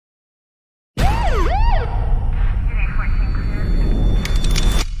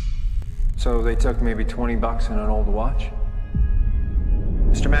So they took maybe 20 bucks and an old watch?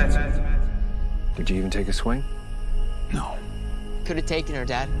 Mr. Mansell, did you even take a swing? No. Could have taken her,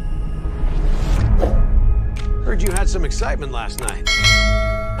 Dad. Heard you had some excitement last night.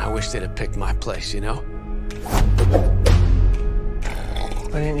 I wish they'd have picked my place, you know?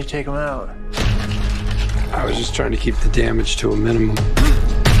 Why didn't you take him out? I was just trying to keep the damage to a minimum.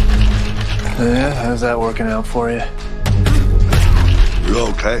 Yeah, how's that working out for you? You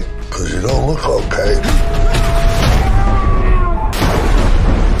okay? Because you don't look okay.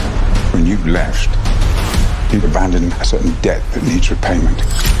 When you left, you abandoned a certain debt that needs repayment.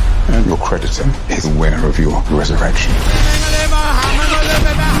 And your creditor is aware of your resurrection.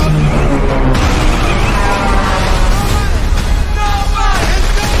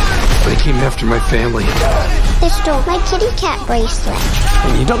 They came after my family. They stole my kitty cat bracelet.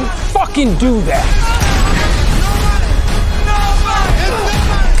 And you don't fucking do that!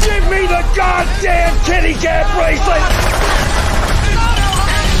 Give me the goddamn kitty cat bracelet!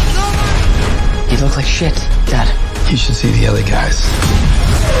 You look like shit, Dad. You should see the other guys.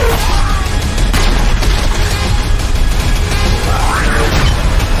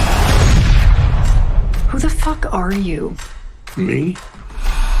 Who the fuck are you? Me?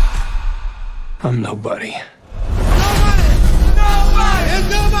 I'm nobody.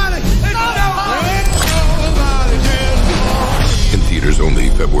 In theaters only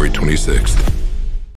February 26th.